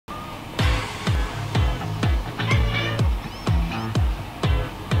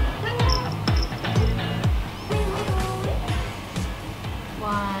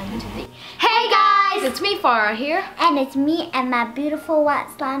Fara here. And it's me and my beautiful white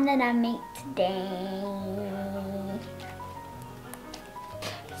slime that I made today.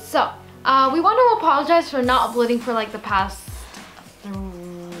 So, we want to apologize for not uploading for like the past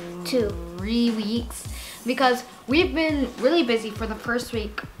 3 weeks because we've been really busy. For the first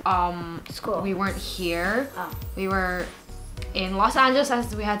week, School. We weren't here. We were in Los Angeles,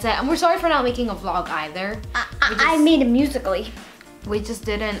 as we had said, and we're sorry for not making a vlog either. I made a musically. We just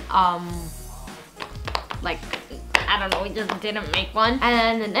didn't like, I don't know, we just didn't make one. And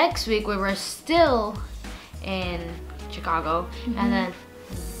then the next week we were still in Chicago. And then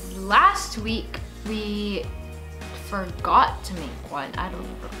last week we forgot to make one. I don't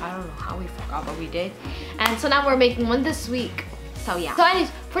know how we forgot, but we did. And so now we're making one this week. So yeah. So anyways,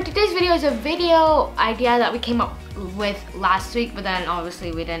 for today's video is a video idea that we came up with last week, but then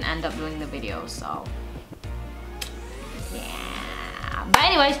obviously we didn't end up doing the video, so yeah. But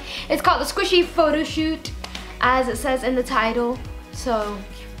anyways, it's called the Squishy Photoshoot, as it says in the title. So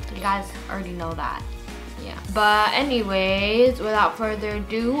you guys already know that. Yeah. But anyways, without further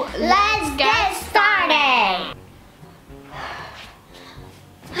ado, Let's get started.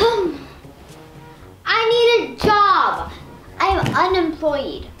 I need a job. I'm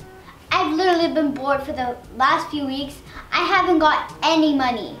unemployed. I've literally been bored for the last few weeks. I haven't got any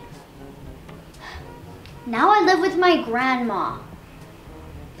money. Now I live with my grandma.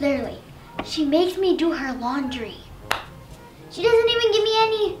 Literally, she makes me do her laundry. She doesn't even give me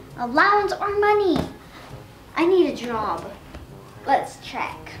any allowance or money. I need a job. Let's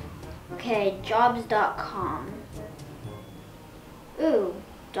check. Okay, jobs.com. Ooh,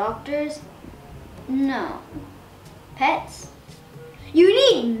 doctors? No. Pets? You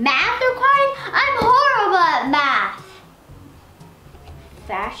need math required? I'm horrible at math.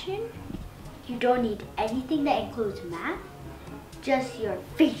 Fashion? You don't need anything that includes math, just your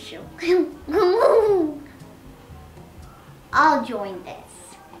facial. I'll join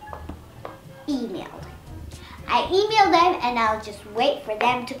this. Emailed. I emailed them and I'll just wait for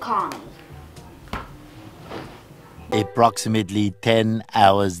them to call me. Approximately 10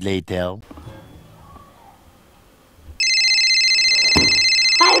 hours later.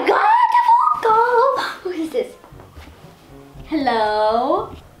 I got a phone call. Who is this? Hello?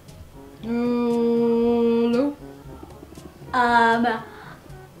 Hello?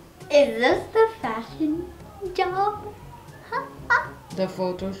 Is this the fashion job? The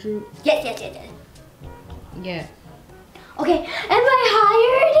photo shoot? Yes. Yeah. Okay, am I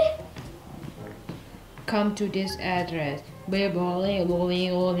hired? Come to this address.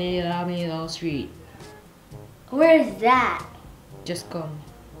 Street. Where is that? Just come.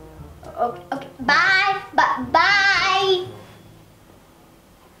 Okay, bye. Bye.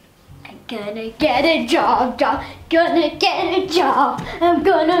 I'm gonna get a job. Gonna get a job. I'm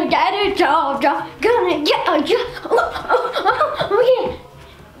gonna get a job. Gonna get a job. Oh yeah.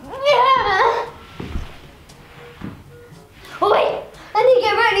 Oh wait, I need to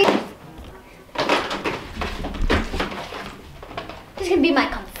get ready. This is gonna be my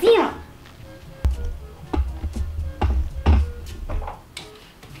concealer.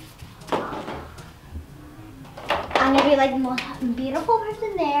 I'm gonna be like the most beautiful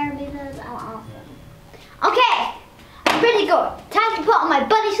person there because I'm awesome. Okay, I'm ready to go. Time to put on my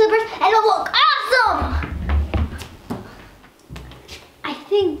bunny slippers and it'll look awesome. I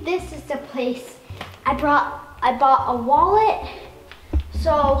think this is the place. I bought a wallet,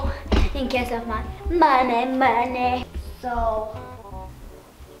 so in case of my money. So,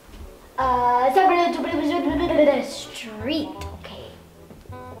 street. Okay.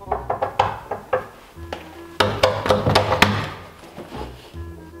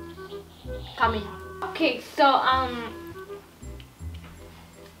 Coming. Okay, so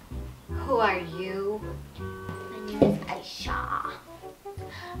who are you? My name is Aiesya.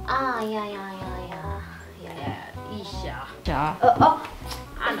 Yeah, Aiesya.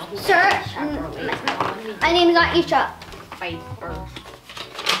 I know who Sir, Aiesya girl is. my name is not Aiesya. Piper.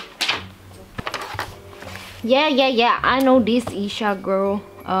 Yeah. I know this Aiesya girl.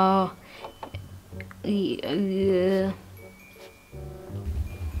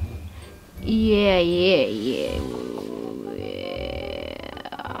 Yeah.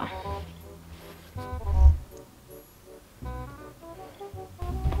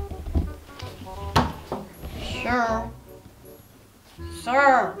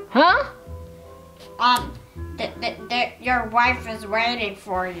 Sir, Huh? your wife is waiting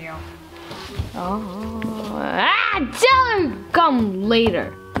for you. Tell her come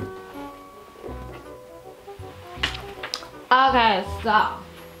later. Okay, so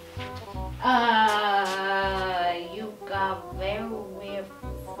you got very weird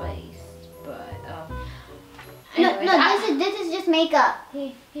face, but Anyways, No, this is just makeup.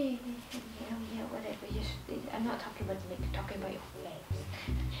 Hey, yeah, whatever. I'm not talking about the makeup. I'm talking about your face.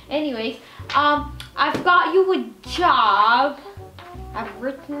 Anyways, I've got you a job. I've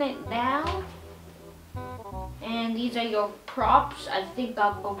written it down. And these are your props. I think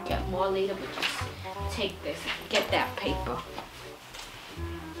I'll go get more later, but just take this. Get that paper.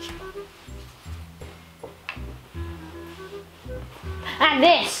 And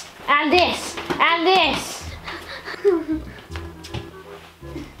this, and this, and this. And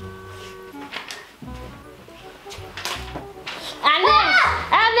this,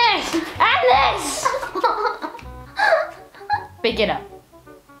 and this, and this. Pick it up.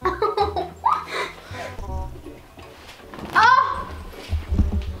 Oh!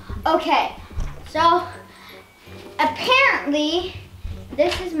 Okay, so apparently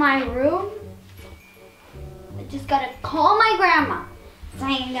this is my room. I just gotta call my grandma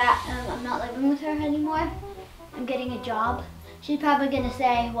saying that I'm not living with her anymore. I'm getting a job. She's probably gonna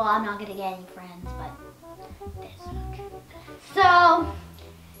say, well, I'm not gonna get any friends, but this. So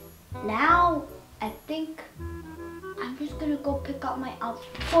now I think I'm just gonna go pick up my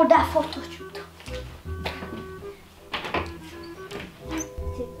outfit for that photo shoot.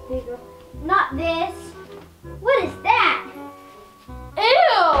 Not this. What is that?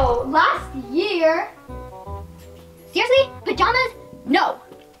 Ew! Last year. Seriously? Pajamas? No.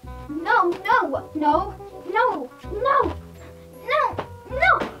 No, no, no, no, no, no,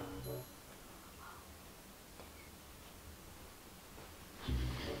 no.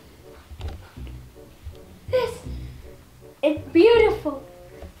 This is beautiful.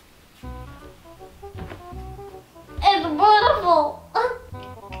 It's beautiful.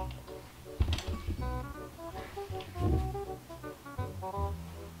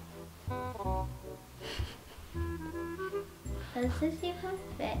 Does this even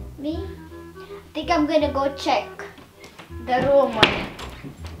fit me? I think I'm gonna go check the room one.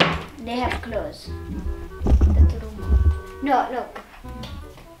 They have clothes. That's the room. No, look.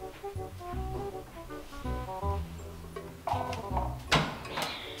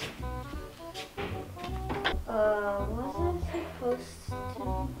 Was I supposed to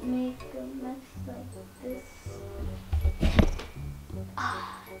make a mess like this?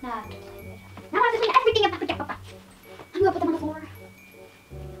 Now I have to clean it up. Now I have to clean everything up. I'm gonna put them on the floor.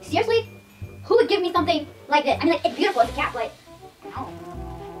 Seriously? Who would give me something like this? I mean, like, it's beautiful. It's a cat, but no.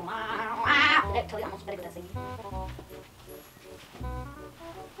 I totally almost better with that singing.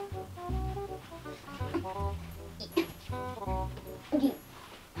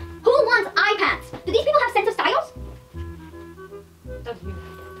 Who wants iPads? Do these people have sense of styles?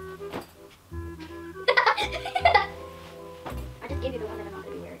 I just gave you the one that I'm not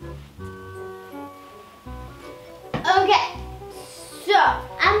gonna be wearing. Okay, so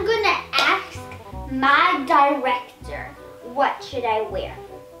I'm gonna ask my director, what should I wear?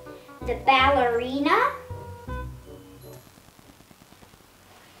 The ballerina?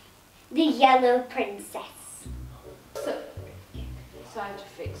 The yellow princess? So I have to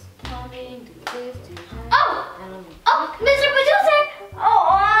fix plumbing, do this, do that. Oh, Mr. Producer!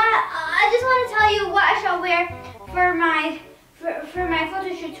 I just want to tell you what I shall wear for my photo shoot. For my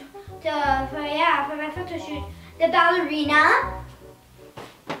photo shoot. The ballerina.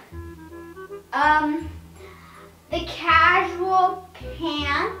 The casual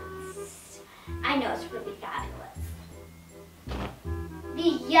pants. I know it's really fabulous. The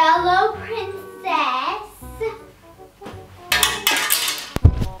yellow princess.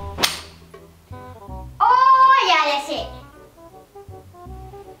 Oh yeah, that's it.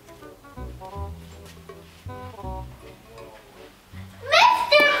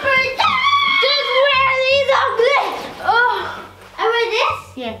 Mr. Producer! Just wear these ugly! Oh, I wear this?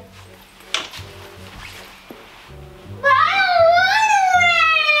 Yeah. But I don't want to wear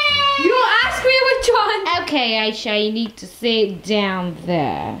it! You asked me which one! Okay, Aisha, you need to sit down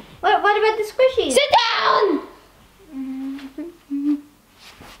there. What about the squishies? Sit down!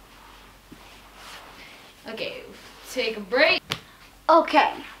 Okay, take a break.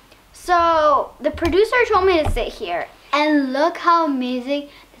 Okay, so the producer told me to sit here, and look how amazing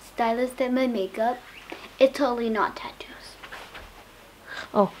the stylist did my makeup. It's totally not tattoos.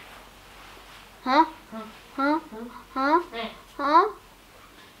 Oh. Huh?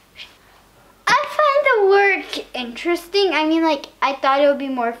 I find the work interesting. I mean, like, I thought it would be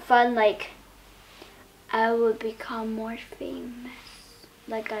more fun, like, I would become more famous,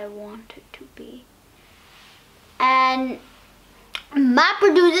 like I wanted to be. And my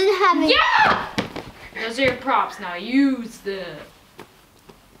producers haven't... Yeah! Those are your props. Now use them.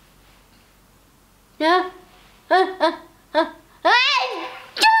 Yeah.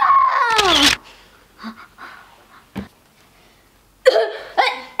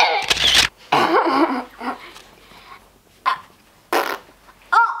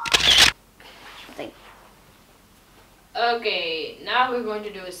 Okay, now we're going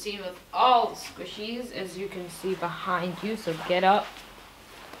to do a scene with all squishies, as you can see behind you. So get up.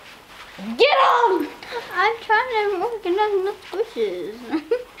 Get up! I'm trying to organize the squishes.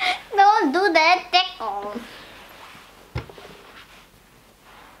 Don't do that, tickle.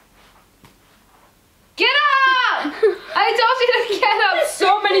 Get up! I told you to get up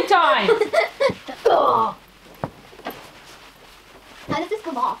so many times. Ugh. How does this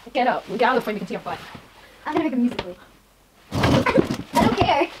come off? Get up. Get out of the frame. You can see your butt. I'm gonna make it musically. I don't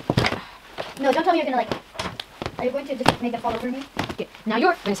care. No, don't tell me you're gonna like. Are you going to just make it fall over me? Okay. Now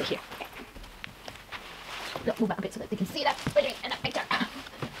you're gonna sit here. Okay. No, move back a bit so that they can see that. And right there.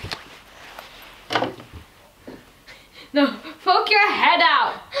 No, poke your head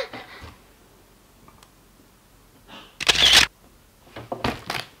out.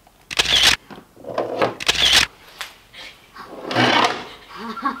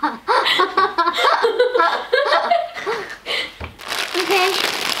 Okay.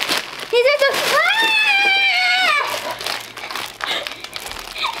 These are so.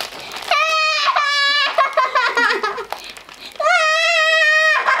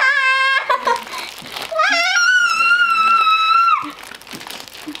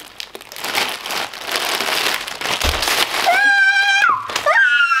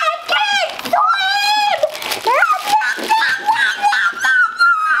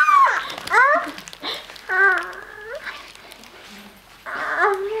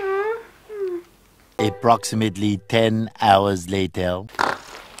 Approximately 10 hours later. Hey,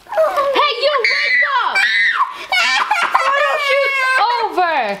 you wake up! Photo shoot's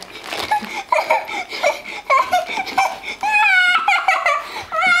over!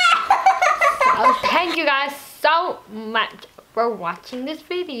 So, thank you guys so much for watching this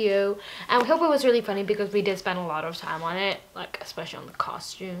video. And we hope it was really funny because we did spend a lot of time on it, like especially on the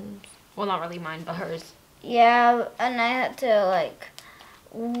costumes. Well, not really mine, but hers. Yeah, and I had to like.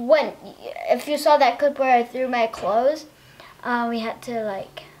 If you saw that clip where I threw my clothes, we had to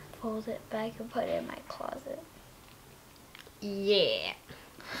like fold it back and put it in my closet. Yeah.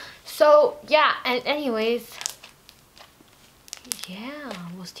 So, yeah, and anyways, yeah,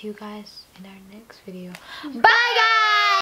 we'll see you guys in our next video. Bye, guys!